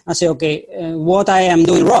think and say, okay, what I am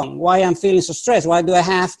doing wrong, why I'm feeling so stressed, why do I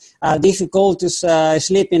have difficulties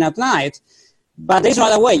sleeping at night? But there's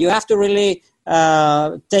another way. You have to really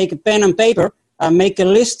take a pen and paper, make a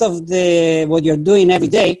list of what you're doing every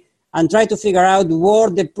day, and try to figure out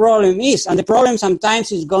what the problem is. And the problem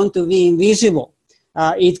sometimes is going to be invisible.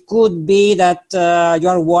 It could be that you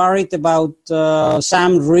are worried about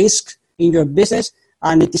some risk in your business,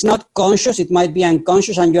 and it is not conscious. It might be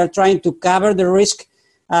unconscious, and you are trying to cover the risk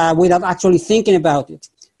without actually thinking about it.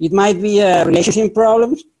 It might be relationship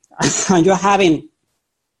problems, and you're having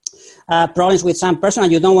problems with some person,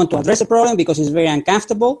 and you don't want to address the problem because it's very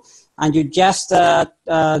uncomfortable, and you just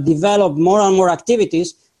develop more and more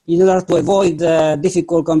activities in order to avoid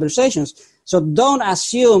difficult conversations. So don't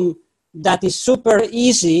assume that it's super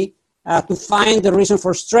easy to find the reason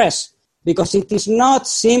for stress, because it is not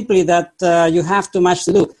simply that you have too much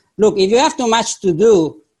to do. Look, if you have too much to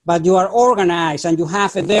do, but you are organized and you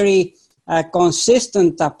have a very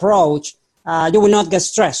consistent approach, you will not get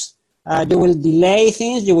stressed. You will delay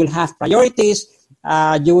things, you will have priorities,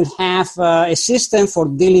 you will have a system for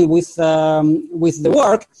dealing with the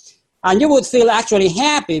work, and you would feel actually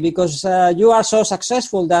happy because you are so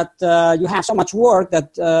successful that you have so much work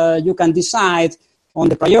that you can decide on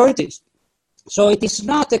the priorities. So it is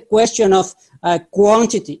not a question of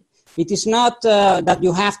quantity. It is not that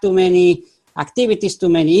you have too many activities, too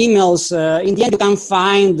many emails. In the end, you can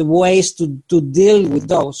find ways to deal with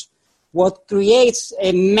those. What creates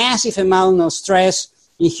a massive amount of stress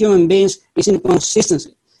in human beings is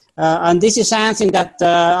inconsistency. And this is something that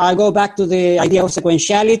I go back to the idea of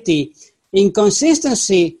sequentiality.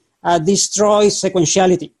 Inconsistency destroys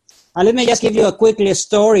sequentiality. And let me just give you a quick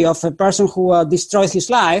story of a person who destroyed his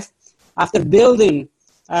life after building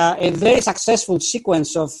a very successful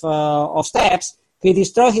sequence of steps. He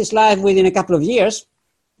destroyed his life within a couple of years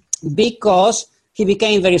because he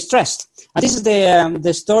became very stressed. And this is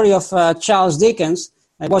the story of Charles Dickens.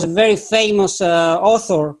 He was a very famous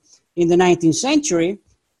author in the 19th century.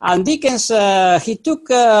 And Dickens, it took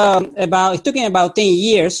him about 10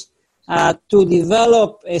 years to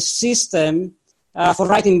develop a system for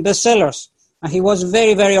writing bestsellers. And he was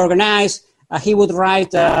very, very organized. He would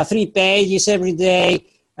write 3 pages every day.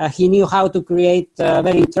 He knew how to create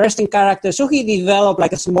very interesting characters. So he developed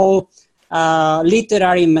like a small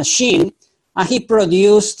literary machine. And he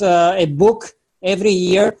produced a book every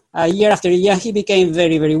year, year after year. He became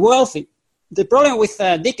very, very wealthy. The problem with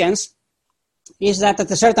Dickens is that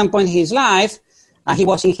at a certain point in his life, he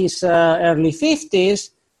was in his early 50s,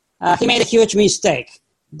 he made a huge mistake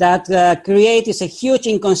that created a huge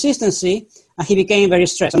inconsistency, and he became very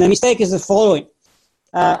stressed. And the mistake is the following.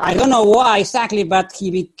 I don't know why exactly, but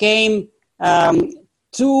he became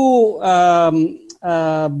too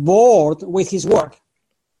bored with his work.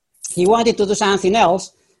 He wanted to do something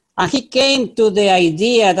else, and he came to the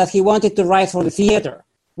idea that he wanted to write for the theater,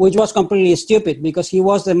 which was completely stupid because he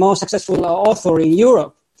was the most successful author in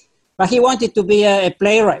Europe. But he wanted to be a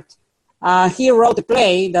playwright. He wrote a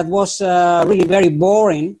play that was really very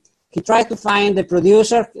boring. He tried to find a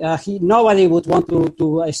producer. Nobody would want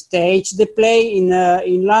to stage the play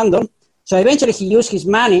in London. So eventually he used his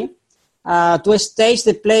money to stage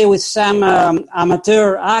the play with some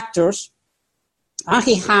amateur actors. And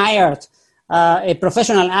he hired a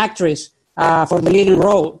professional actress for the leading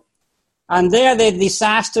role. And there the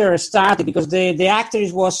disaster started because the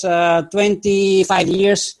actress was 25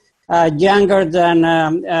 years younger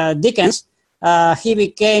than Dickens. He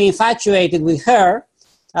became infatuated with her.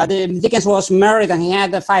 Dickens was married and he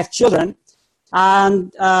had 5 children.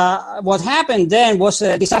 And what happened then was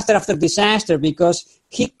a disaster after disaster because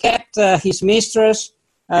he kept his mistress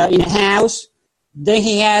in a house. Then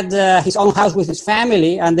he had his own house with his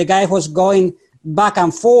family, and the guy was going back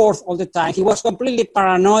and forth all the time. He was completely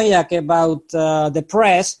paranoid about the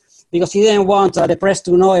press because he didn't want the press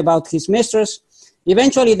to know about his mistress.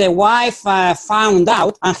 Eventually, the wife found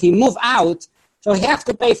out, and he moved out. So he had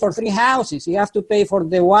to pay for 3 houses. He had to pay for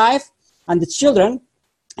the wife and the children.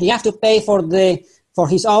 He had to pay for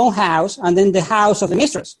his own house and then the house of the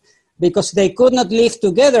mistress, because they could not live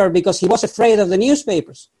together because he was afraid of the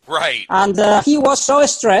newspapers. Right. And he was so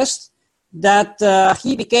stressed that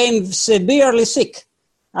he became severely sick.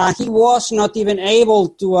 He was not even able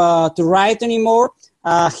to write anymore.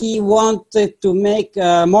 He wanted to make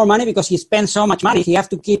more money because he spent so much money. He had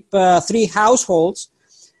to keep 3 households.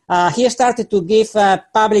 he started to give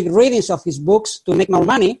public readings of his books to make more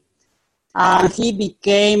money. He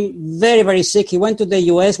became very, very sick. He went to the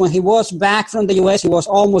US. When he was back from the US, he was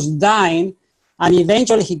almost dying. And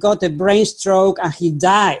eventually he got a brain stroke and he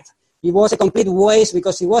died. It was a complete waste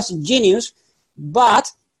because he was a genius,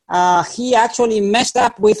 but he actually messed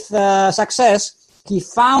up with success. He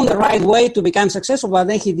found the right way to become successful, but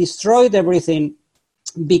then he destroyed everything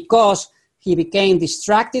because he became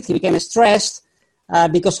distracted, he became stressed,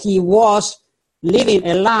 because he was living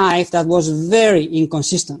a life that was very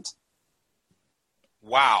inconsistent.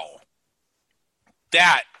 Wow.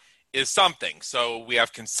 That is something. So we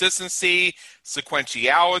have consistency,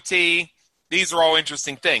 sequentiality. These are all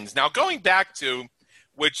interesting things. Now, going back to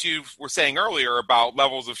what you were saying earlier about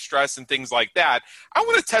levels of stress and things like that, I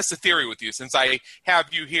want to test a theory with you since I have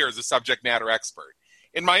you here as a subject matter expert.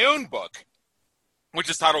 In my own book, which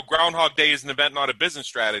is titled Groundhog Day is an Event, Not a Business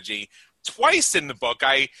Strategy, twice in the book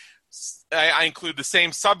I include the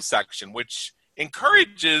same subsection, which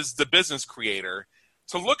encourages the business creator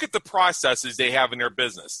to look at the processes they have in their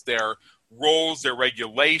business, their rules, their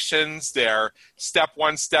regulations, their step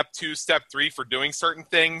 1, step 2, step 3 for doing certain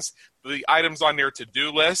things, the items on their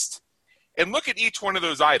to-do list, and look at each one of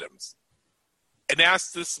those items and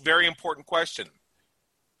ask this very important question.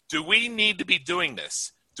 Do we need to be doing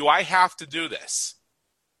this? Do I have to do this?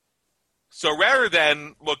 So rather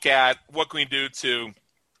than look at what can we do to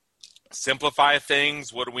simplify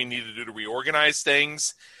things, what do we need to do to reorganize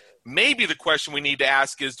things, maybe the question we need to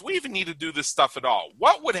ask is, do we even need to do this stuff at all?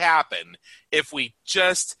 What would happen if we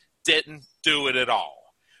just didn't do it at all?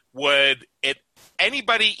 Would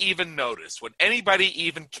anybody even notice? Would anybody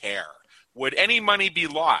even care? Would any money be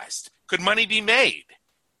lost? Could money be made?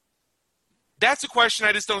 That's a question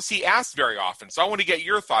I just don't see asked very often. So I want to get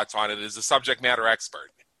your thoughts on it as a subject matter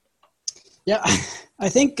expert. Yeah, I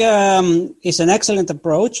think it's an excellent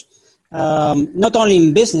approach. Not only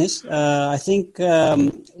in business, I think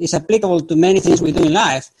it's applicable to many things we do in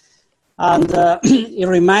life. And it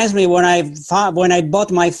reminds me when I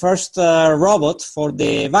bought my first robot for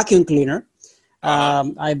the vacuum cleaner.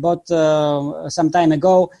 I bought some time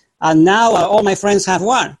ago, and now all my friends have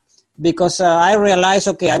one because I realized,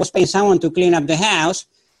 okay, I was paying someone to clean up the house,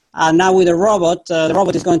 and now with the robot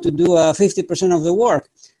is going to do 50% of the work.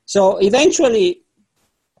 So eventually,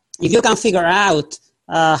 if you can figure out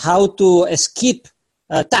how to skip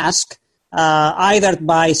a task, either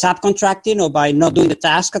by subcontracting or by not doing the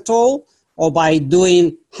task at all, or by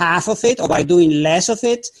doing half of it or by doing less of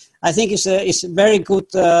it, I think it's a very good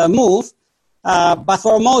move. But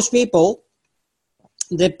for most people,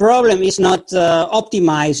 the problem is not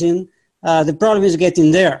optimizing. The problem is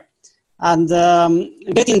getting there. And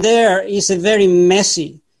getting there is a very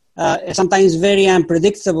messy, sometimes very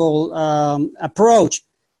unpredictable approach.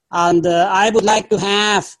 And I would like to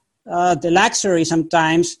have the luxury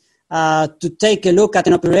sometimes to take a look at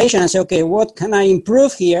an operation and say, okay, what can I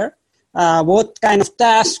improve here? What kind of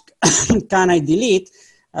task can I delete?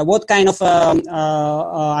 What kind of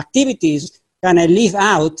activities can I leave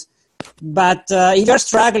out? But if you're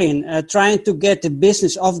struggling, trying to get the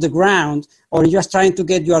business off the ground, or you're trying to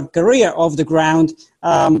get your career off the ground,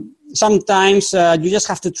 sometimes you just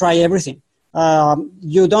have to try everything.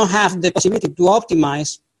 You don't have the possibility to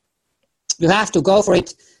optimize. You have to go for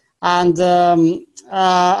it, and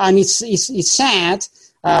it's sad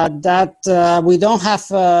that we don't have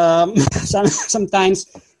sometimes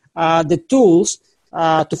the tools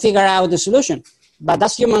to figure out the solution. But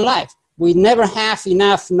that's human life. We never have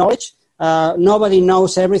enough knowledge. Nobody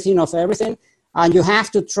knows everything of everything, and you have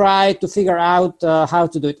to try to figure out how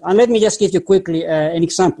to do it. And let me just give you quickly an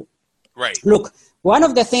example. Right. Look, one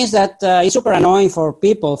of the things that is super annoying for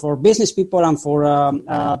people, for business people, and for,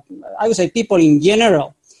 I would say, people in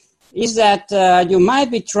general, is that you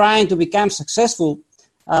might be trying to become successful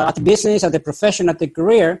at the business, at the profession, at the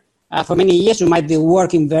career. For many years, you might be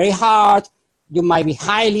working very hard. You might be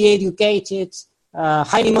highly educated,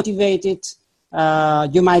 highly motivated.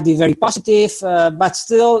 You might be very positive, but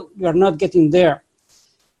still you're not getting there.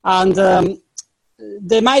 And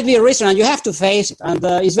there might be a reason, and you have to face it. And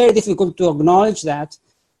it's very difficult to acknowledge that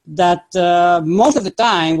most of the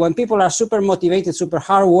time when people are super motivated, super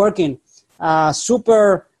hardworking,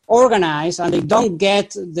 super organized, and they don't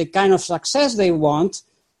get the kind of success they want,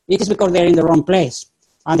 it is because they're in the wrong place.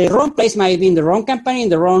 And the wrong place might be in the wrong company, in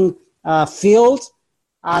the wrong field,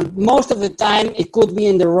 and most of the time it could be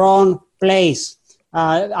in the wrong place,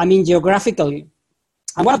 geographically.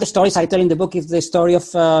 And one of the stories I tell in the book is the story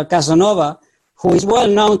of Casanova, who is well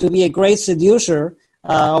known to be a great seducer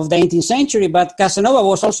of the 18th century, but Casanova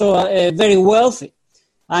was also very wealthy.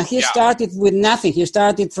 And he started with nothing. He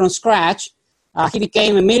started from scratch, He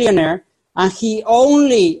became a millionaire, and he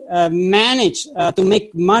only managed to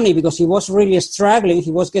make money because he was really struggling.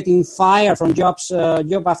 He was getting fired from job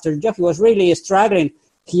after job. He was really struggling.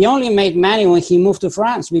 He only made money when he moved to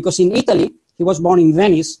France, because in Italy, he was born in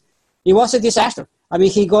Venice, it was a disaster. I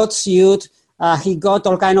mean, he got sued, he got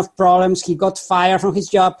all kind of problems, he got fired from his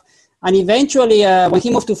job, and eventually, when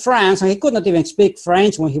he moved to France, and he could not even speak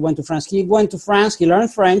French when he went to France, he went to France, he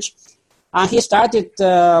learned French, and he started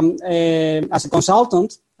as a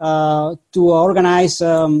consultant to organize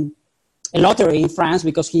a lottery in France,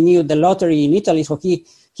 because he knew the lottery in Italy. So he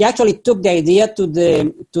actually took the idea to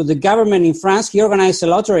the government in France. He organized a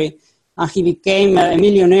lottery, and he became a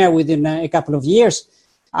millionaire within a couple of years.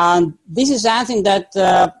 And this is something that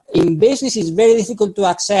in business is very difficult to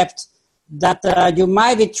accept, that you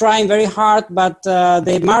might be trying very hard, but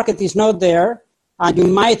the market is not there, and you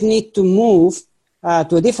might need to move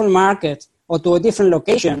to a different market or to a different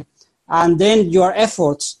location, and then your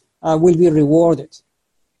efforts will be rewarded.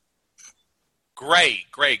 Great.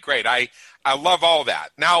 I love all that.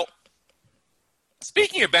 Now,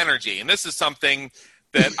 speaking of energy, and this is something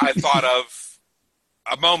that I thought of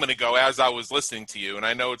a moment ago as I was listening to you, and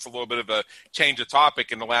I know it's a little bit of a change of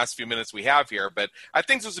topic in the last few minutes we have here, but I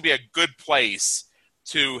think this would be a good place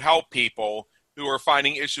to help people who are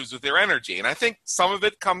finding issues with their energy. And I think some of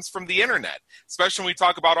it comes from the internet, especially when we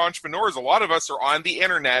talk about entrepreneurs. A lot of us are on the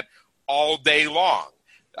internet all day long.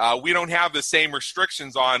 We don't have the same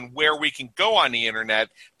restrictions on where we can go on the internet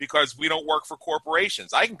because we don't work for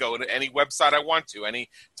corporations. I can go to any website I want to, any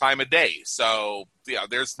time of day. So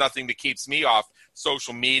there's nothing that keeps me off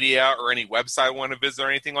social media or any website I want to visit or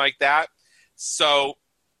anything like that. So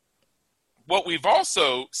what we've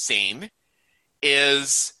also seen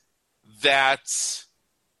is that,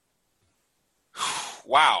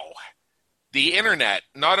 wow, the internet,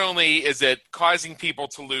 not only is it causing people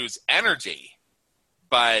to lose energy,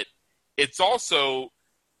 but it's also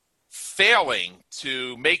failing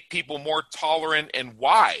to make people more tolerant and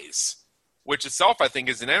wise, which itself, I think,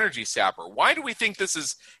 is an energy sapper. Why do we think this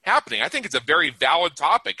is happening? I think it's a very valid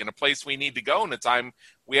topic and a place we need to go in the time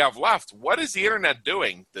we have left. What is the internet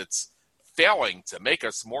doing that's failing to make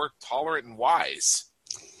us more tolerant and wise?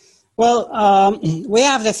 Well, we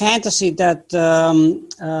have the fantasy that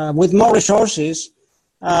with more resources,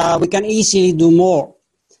 we can easily do more.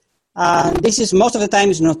 This is most of the time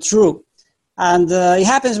is not true. And it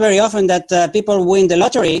happens very often that people win the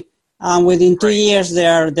lottery and within 2 years they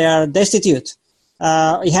are destitute.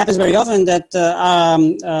 It happens very often that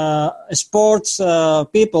sports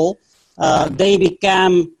people, they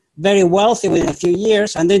become very wealthy within a few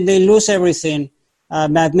years, and then they lose everything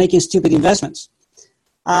by making stupid investments.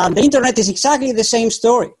 The internet is exactly the same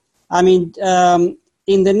story. I mean,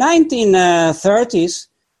 in the 1930s,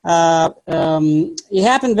 it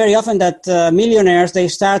happened very often that millionaires, they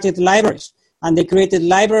started libraries, and they created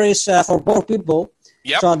libraries for poor people.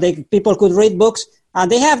 Yep. So people could read books.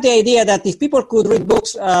 And they have the idea that if people could read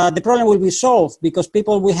books, the problem will be solved because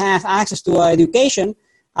people will have access to education,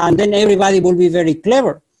 and then everybody will be very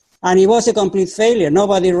clever. And it was a complete failure.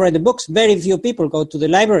 Nobody read the books. Very few people go to the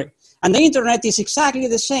library. And the internet is exactly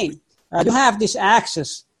the same. You have this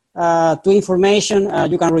access to information.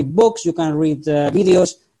 You can read books. You can read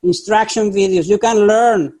videos, instruction videos. You can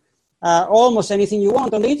learn almost anything you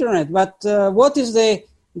want on the internet. But what is the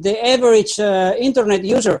average internet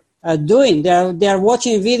user doing? They are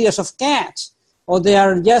watching videos of cats, or they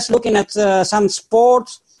are just looking at some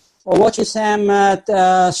sports or watching some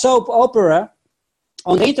soap opera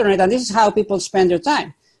on the internet, and this is how people spend their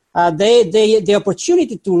time. The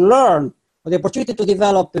opportunity to learn, or the opportunity to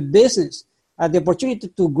develop a business, the opportunity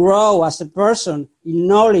to grow as a person in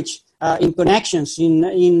knowledge, in connections,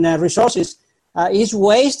 in resources, is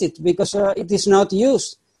wasted because it is not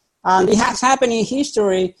used. And it has happened in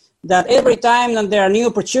history that every time that there are new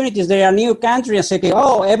opportunities, there are new countries saying,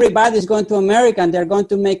 oh, everybody's going to America and they're going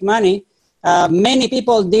to make money. Many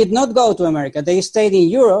people did not go to America. They stayed in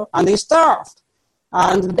Europe and they starved.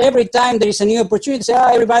 And every time there is a new opportunity, say,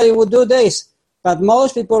 everybody will do this. But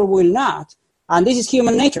most people will not. And this is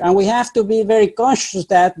human nature. And we have to be very conscious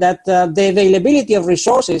that the availability of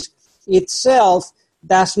resources itself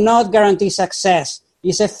does not guarantee success.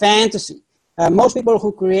 It's a fantasy. Most people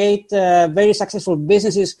who create very successful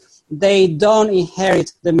businesses, they don't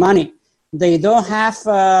inherit the money. They don't have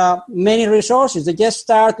many resources. They just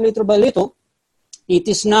start little by little. It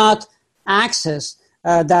is not access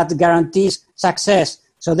that guarantees success.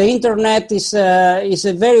 So the internet is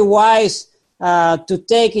a very wise to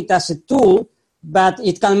take it as a tool, but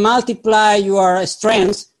it can multiply your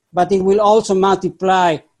strengths, but it will also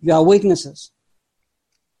multiply your weaknesses.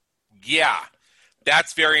 Yeah.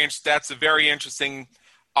 That's a very interesting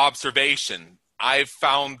observation. I've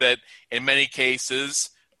found that in many cases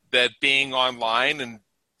that being online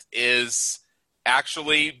is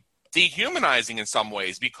actually dehumanizing in some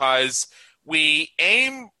ways, because we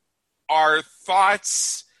aim our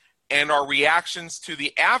thoughts and our reactions to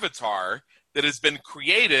the avatar that has been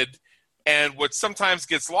created, and what sometimes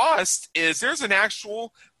gets lost is there's an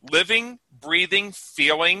actual living, breathing,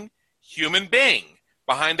 feeling human being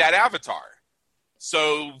behind that avatar.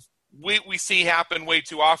 So we see happen way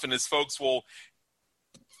too often is folks will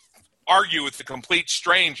argue with the complete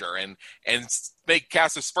stranger and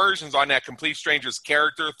cast aspersions on that complete stranger's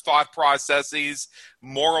character, thought processes,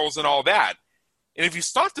 morals, and all that. And if you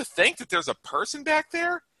stop to think that there's a person back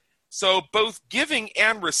there, so both giving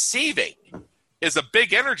and receiving is a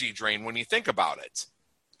big energy drain when you think about it.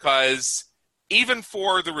 Because even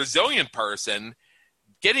for the resilient person,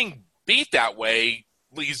 getting beat that way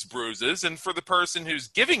leaves bruises. And for the person who's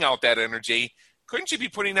giving out that energy, couldn't you be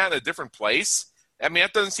putting that in a different place? I mean,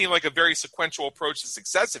 that doesn't seem like a very sequential approach to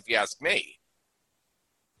success, if you ask me.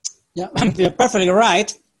 Yeah, you're perfectly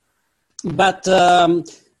right. But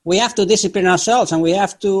we have to discipline ourselves, and we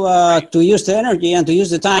have to use the energy and to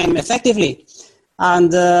use the time effectively.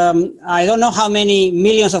 And I don't know how many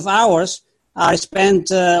millions of hours are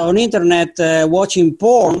spent on internet watching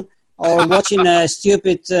porn or watching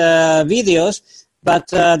stupid videos, but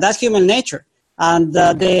that's human nature. And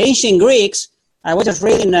the ancient Greeks, I was just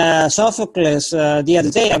reading Sophocles the other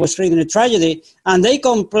day. I was reading a tragedy, and they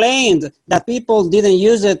complained that people didn't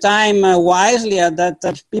use their time wisely,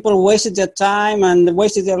 that people wasted their time and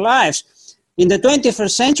wasted their lives. In the 21st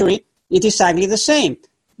century, it is exactly the same.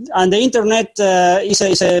 And the internet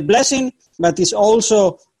is a blessing, but it's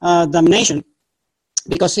also damnation.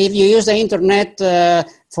 Because if you use the internet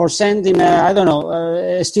for sending,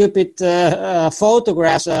 stupid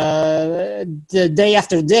photographs day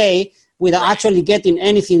after day, without actually getting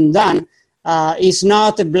anything done, is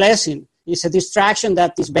not a blessing. It's a distraction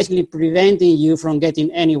that is basically preventing you from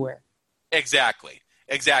getting anywhere. Exactly.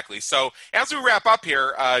 So as we wrap up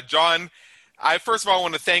here, John, I first of all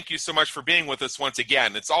want to thank you so much for being with us once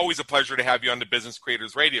again. It's always a pleasure to have you on the Business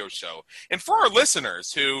Creators Radio Show. And for our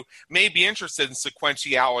listeners who may be interested in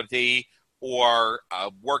sequentiality or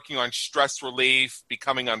working on stress relief,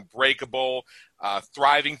 becoming unbreakable,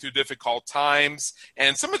 thriving through difficult times,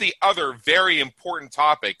 and some of the other very important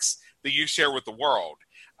topics that you share with the world,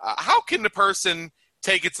 how can the person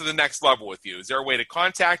take it to the next level with you? Is there a way to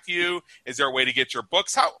contact you? Is there a way to get your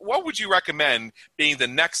books? What would you recommend being the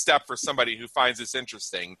next step for somebody who finds this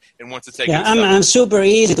interesting and wants to take it? I'm super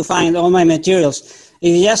easy to find all my materials.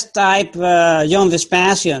 If you just type John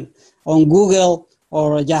Vespasian on Google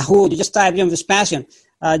or Yahoo, you just type John Vespasian,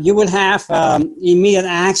 you will have immediate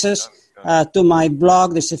access to my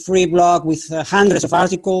blog. There's a free blog with hundreds of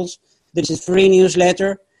articles. There's a free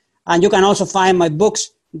newsletter. And you can also find my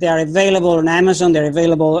books. They are available on Amazon. They're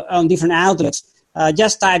available on different outlets.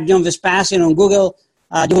 Just type John Vespasian on Google.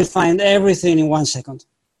 You will find everything in 1 second.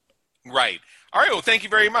 Right. All right. Well, thank you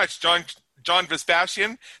very much, John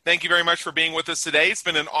Vespasian. Thank you very much for being with us today. It's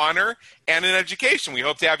been an honor and an education. We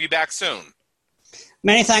hope to have you back soon.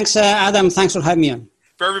 Many thanks, Adam. Thanks for having me on.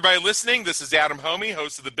 For everybody listening, this is Adam Homey,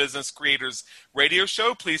 host of the Business Creators Radio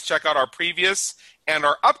Show. Please check out our previous and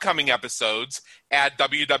our upcoming episodes at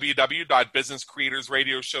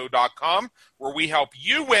www.businesscreatorsradioshow.com, where we help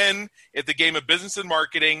you win at the game of business and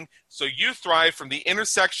marketing so you thrive from the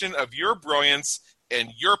intersection of your brilliance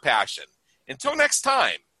and your passion. Until next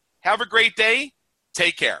time, have a great day.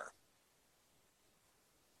 Take care.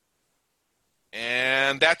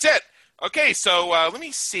 And that's it. Okay, so let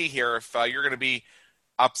me see here if you're going to be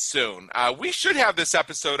up soon. We should have this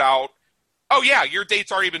episode out. Oh, yeah, your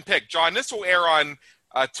date's already been picked. John, this will air on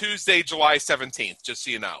Tuesday, July 17th, just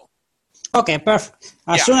so you know. Okay, perfect.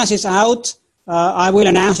 As soon as it's out, I will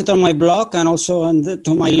announce it on my blog and also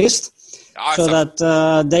to my list. Awesome. So that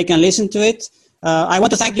they can listen to it. I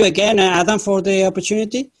want to thank you again, Adam, for the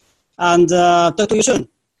opportunity, and talk to you soon.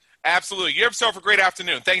 Absolutely. You have yourself a great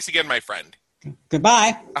afternoon. Thanks again, my friend.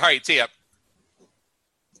 Goodbye. All right, see ya.